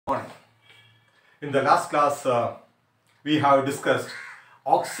In the last class, we have discussed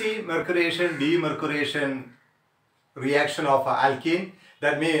oxymercuration demercuration reaction of alkene.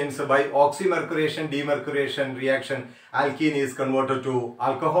 That means by oxymercuration demercuration reaction, alkene is converted to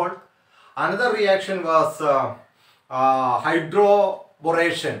alcohol. Another reaction was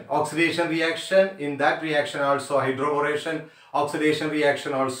hydroboration, oxidation reaction. In that reaction also hydroboration, oxidation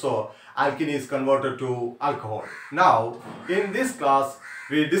reaction also, alkene is converted to alcohol. Now, in this class,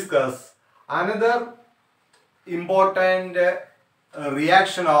 we discuss another important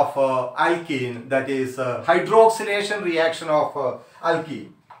reaction of alkene, that is hydroxylation reaction of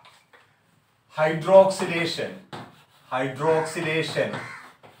alkene. Hydroxylation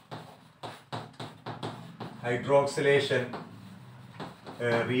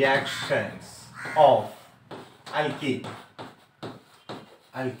reactions of alkene.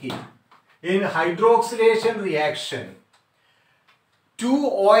 In hydroxylation reaction, two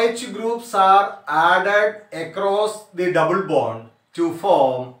OH groups are added across the double bond to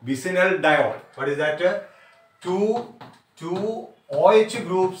form vicinal diol. What is that? Two OH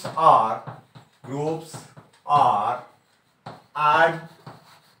groups are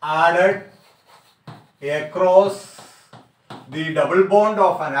added across the double bond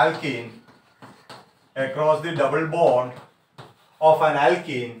of an alkene,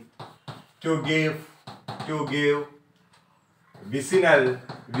 to give vicinal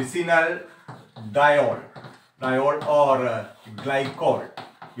diol or glycol.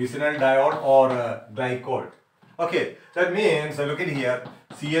 Vicinal diol or glycol. Okay, that means look at here,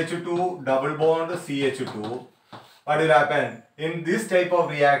 CH2 double bond CH2. What will happen? In this type of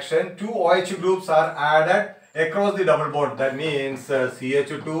reaction, two OH groups are added across the double bond. That means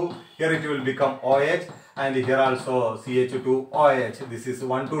CH2, here it will become OH, and here also CH2 OH. This is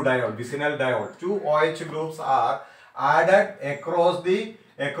 1,2 diol, vicinal diol. Two OH groups are added across the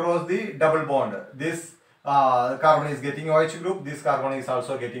double bond. This carbon is getting OH group, this carbon is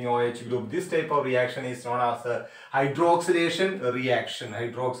also getting OH group. This type of reaction is known as hydroxylation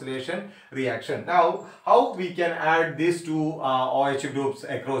reaction. Now, how we can add these two OH groups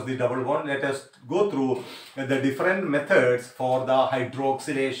across the double bond? Let us go through the different methods for the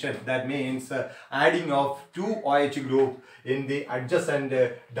hydroxylation. That means adding of two OH group in the adjacent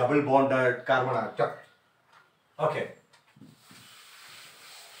double bonded carbon atom. Okay.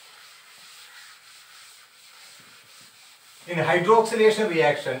 In hydroxylation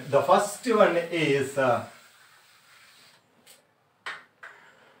reaction, the first one is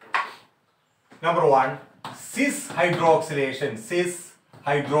number one, cis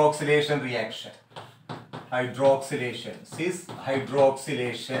hydroxylation reaction. Cis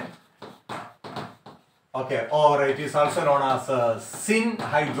hydroxylation. Okay, or it is also known as syn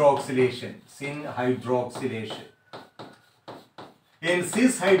hydroxylation. In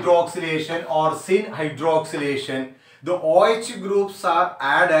cis hydroxylation or syn hydroxylation, the OH groups are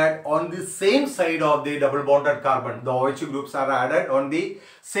added on the same side of the double bonded carbon. The OH groups are added on the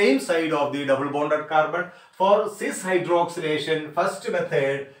same side of the double bonded carbon. For cis hydroxylation, first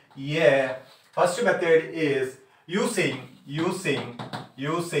method is using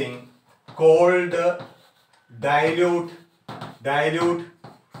cold dilute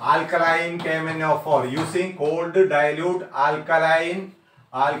alkaline KMnO4. Using cold dilute alkaline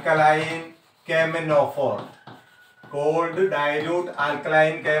KMnO4. Cold dilute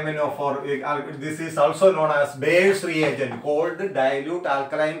alkaline KMnO4. This is also known as Bayer's reagent. Cold dilute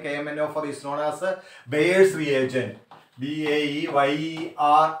alkaline KMnO4 is known as Bayer's reagent. Bayers,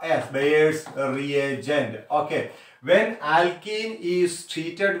 Bayer's reagent. Okay. When alkene is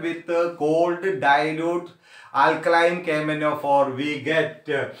treated with cold dilute alkaline KMnO4, we get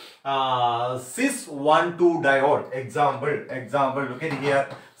cis 1,2 diol. Example, look at here,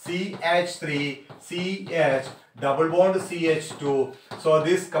 CH3, CH, double bond CH2. So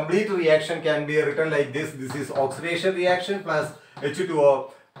this complete reaction can be written like this. This is oxidation reaction plus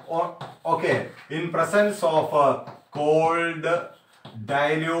H2O. Okay, in presence of cold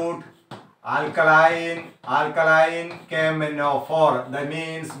dilute alkaline KMnO4, that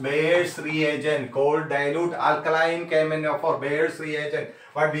means Bayer's reagent. Cold dilute alkaline KMnO4, Bayer's reagent.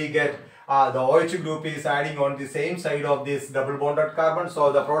 What we get? The OH group is adding on the same side of this double bonded carbon.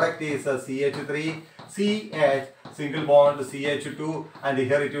 So the product is CH3, CH, single bond CH2, and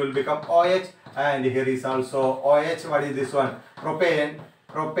here it will become OH, and here is also OH. What is this one? Propane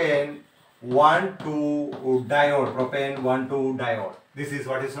 1,2 diol. This is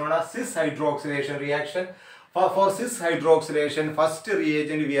what is known as cis hydroxylation reaction. For cis hydroxylation, first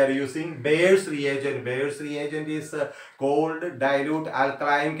reagent we are using Bayer's reagent. Bayer's reagent is cold dilute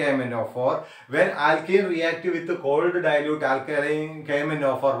alkaline KMnO4. When alkene react with the cold dilute alkaline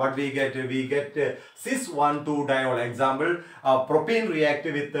KMnO4, what we get? We get cis 1,2 diol. Example, propene react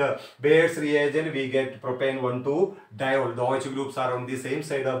with Bayer's reagent, we get propane 1,2 diol. The OH groups are on the same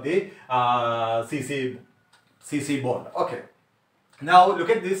side of the CC bond. Okay. Now look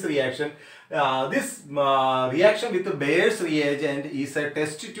at this reaction. This reaction with the Bayer's reagent is a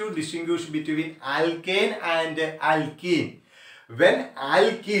test to distinguish between alkane and alkene. When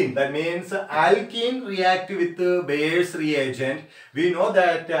alkene, that means alkene react with the Bayer's reagent, we know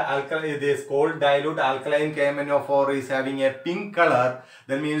that this cold dilute alkaline KMnO4 is having a pink color.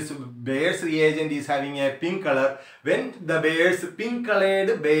 That means Bayer's reagent is having a pink color. When the pink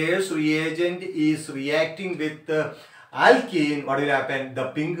colored Bayer's reagent is reacting with alkene, what will happen? The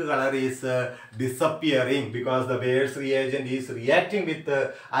pink color is disappearing because the Bayer's reagent is reacting with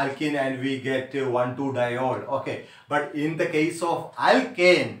alkene and we get 1,2 diol. Okay, but in the case of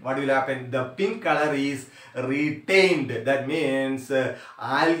alkane, what will happen? The pink color is retained. That means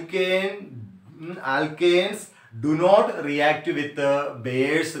alkanes do not react with the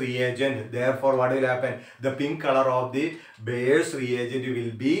Bayer's reagent. Therefore, what will happen? The pink color of the Bayer's reagent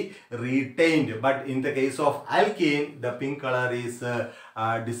will be retained. But in the case of alkene, the pink color is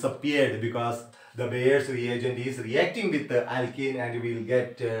disappeared because the Bayer's reagent is reacting with the alkene and we will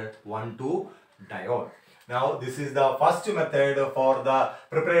get 1,2 diol. Now, this is the first method for the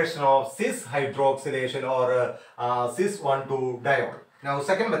preparation of cis hydroxylation or cis 1,2 diol. Now,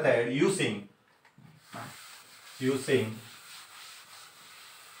 second method using osmium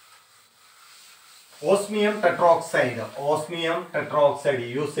tetroxide.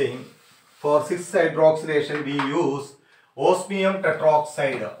 Using for cis hydroxylation we use osmium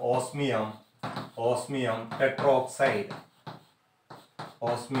tetroxide. Osmium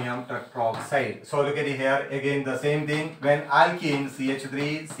tetroxide. So look at it here again, the same thing. When alkene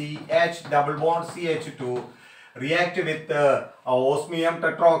CH3 CH double bond CH2 react with osmium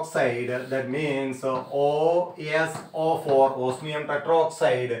tetroxide, that means OSO4, osmium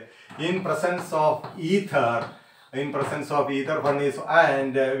tetroxide, in presence of ether. One is,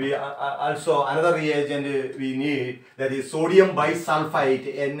 and we also another reagent we need, that is sodium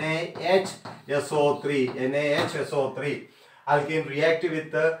bisulfite, NaHSO3. Alkene react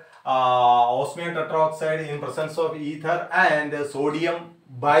with osmium tetroxide in presence of ether and sodium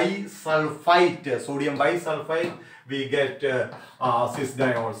bisulfite, we get cis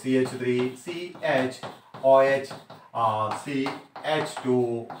diol CH3 CHOH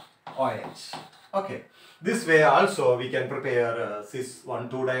CH2OH. Okay, this way also we can prepare cis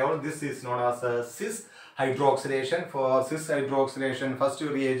 1,2 diol. This is known as cis hydroxylation. For cis hydroxylation, first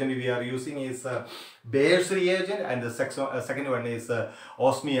reagent we are using is Bayer's reagent, and the second one is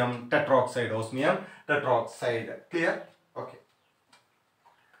osmium tetroxide. Clear? Okay.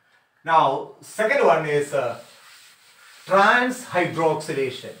 Now, second one is trans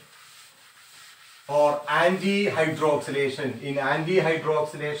hydroxylation or anti-hydroxylation. In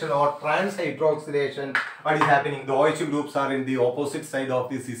anti-hydroxylation or trans hydroxylation, what is happening? The OH groups are in the opposite side of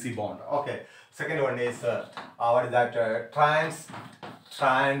the CC bond. Okay. Second one is what is that? Trans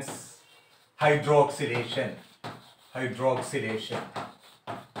hydroxylation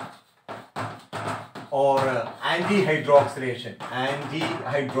or anti-hydroxylation.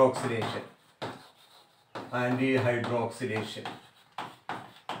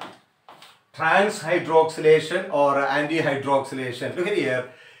 Trans hydroxylation or anti-hydroxylation. Look at here.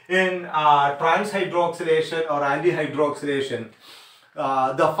 In trans hydroxylation or anti-hydroxylation,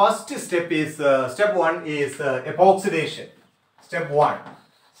 the first step is step 1 is epoxidation. Step 1,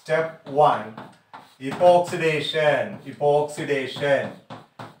 epoxidation.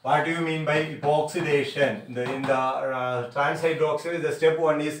 What do you mean by epoxidation? In the trans hydroxylation, the step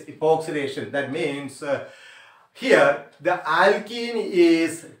 1 is epoxidation. That means here the alkene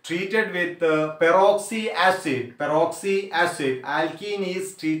is treated with peroxy acid. Alkene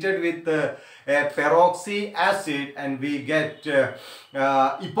is treated with peroxy acid and we get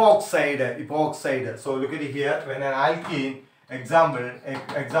epoxide. So look at it here. When an alkene, example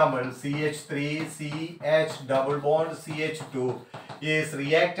CH3 CH double bond CH2 is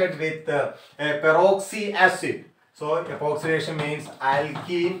reacted with peroxy acid. So epoxidation means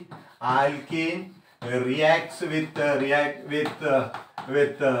alkene reacts with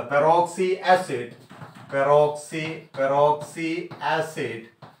peroxy acid.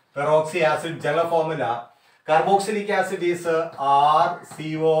 Peroxy acid general formula. Carboxylic acid is RCOOH.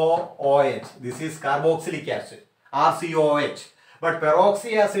 This is carboxylic acid, RCOOH. But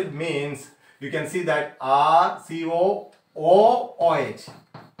peroxy acid means you can see that RCOOOH.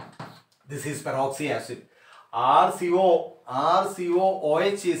 This is peroxy acid. RCOOH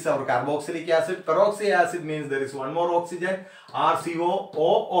is our carboxylic acid. Peroxy acid means there is one more oxygen.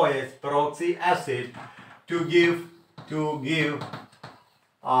 RCOOOH, peroxy acid, to give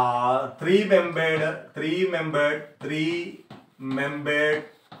three-membered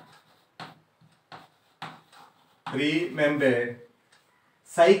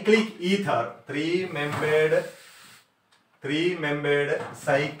cyclic ether. Three-membered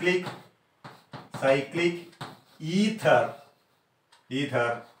cyclic ether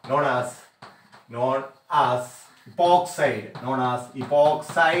known as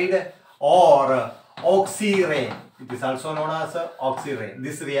epoxide or oxyrane. It is also known as oxyrane.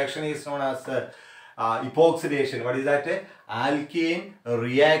 This reaction is known as epoxidation. What is that? Alkene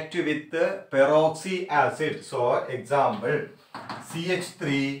react with peroxy acid. So example,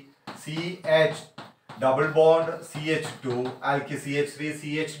 CH3 CH double bond CH2, alkyl CH3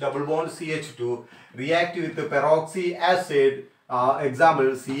 CH double bond CH2 react with the peroxy acid.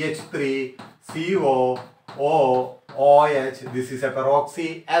 Example, CH3 COOH. This is a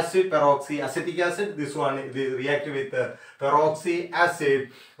peroxy acid, acetic acid. This one react with peroxy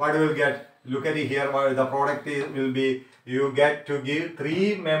acid. What you will get? Look at it here. What the product will be? You get to give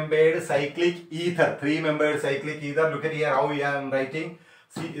three-membered cyclic ether. Three-membered cyclic ether. Look at here how I am writing.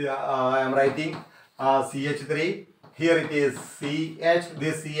 See, I am writing CH3. Here it is CH.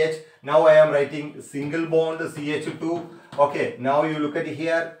 This CH. Now I am writing single bond CH2. Okay. Now you look at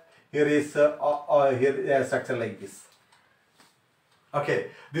here. Here is here a structure like this.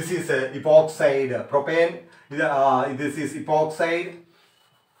 Okay, this is epoxide propane. This is epoxide.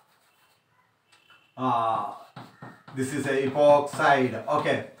 This is a epoxide.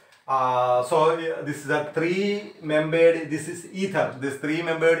 Okay. So this is a three-membered. This is ether. This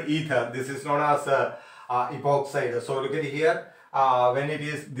three-membered ether. This is known as epoxide. So look at here. When it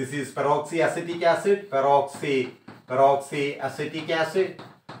is, this is peroxy acetic acid. Peroxy acetic acid.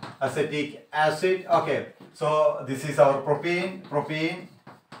 Acetic acid. Okay, so this is our propane.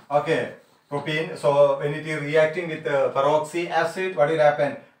 Okay, propane. So when it is reacting with peroxy acid, what will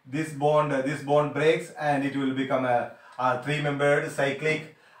happen? This bond breaks and it will become a three-membered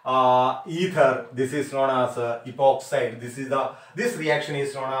cyclic ether. This is known as epoxide. This reaction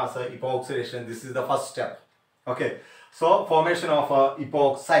is known as epoxidation. This is the first step. Okay, so formation of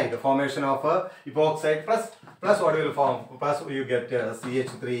epoxide. Formation of epoxide plus what will form? Plus you get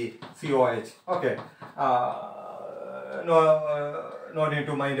CH3 COH. Okay. No need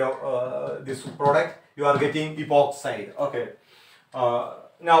to mind this product. You are getting epoxide. Okay.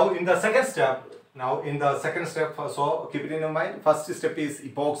 Now in the second step. So keep it in mind. First step is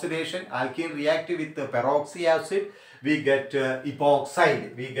epoxidation. Alkene react with the peroxy acid. We get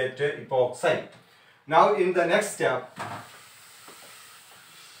epoxide. Now in the next step,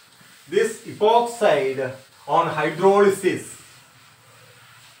 this epoxide on hydrolysis.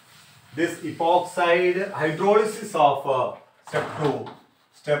 This epoxide hydrolysis of step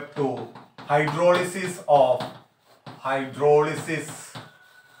 2 hydrolysis of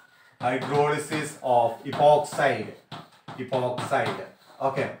epoxide.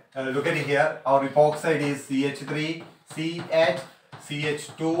 Okay, look at it here. Our epoxide is CH3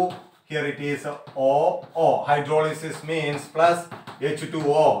 CH2. Here it is O. Hydrolysis means plus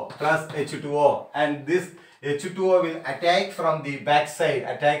H2O, and this H2O will attack from the backside,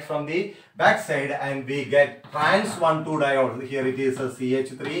 and we get trans 1,2 diol. Here it is a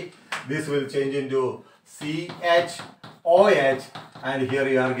CH3. This will change into CHOH, and here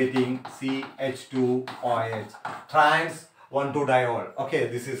you are getting CH2OH. Trans 1,2 diol. Okay,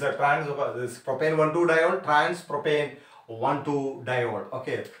 this is a this propane 1,2 diol, trans propane 1,2 diol.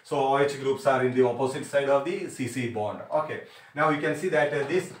 Okay, so OH groups are in the opposite side of the CC bond. Okay, now you can see that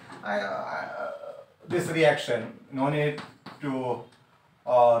this reaction, no need to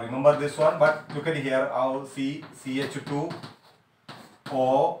remember this one, but look at here how CH2O.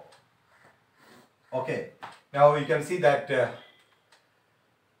 Okay, now you can see that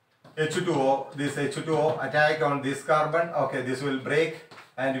H2O, this H2O attack on this carbon. Okay, this will break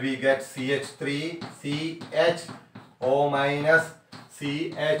and we get CH3 CHO minus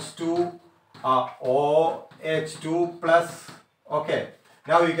CH2 OH2 plus. Okay,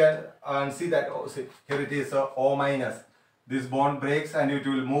 now you can see that see, here it is O minus. This bond breaks and it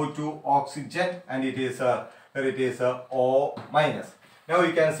will move to oxygen, and it is here it is O minus. Now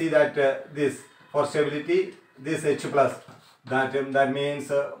you can see that this for stability, this H plus, that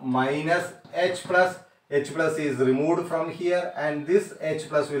means minus H plus. H plus is removed from here, and this H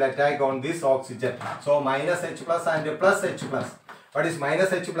plus will attack on this oxygen. So minus H plus and plus H plus. What is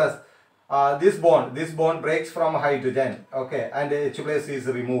minus H plus? this bond breaks from hydrogen, okay, and H plus is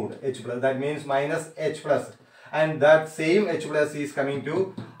removed. H plus, that means minus H plus, and that same H plus is coming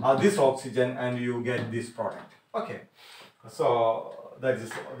to this oxygen, and you get this product. Okay, so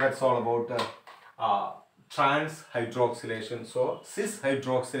that's all about trans hydroxylation. So cis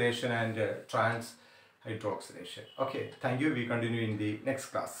hydroxylation and trans hydroxylation. Okay, thank you. We continue in the next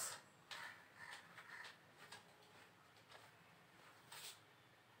class.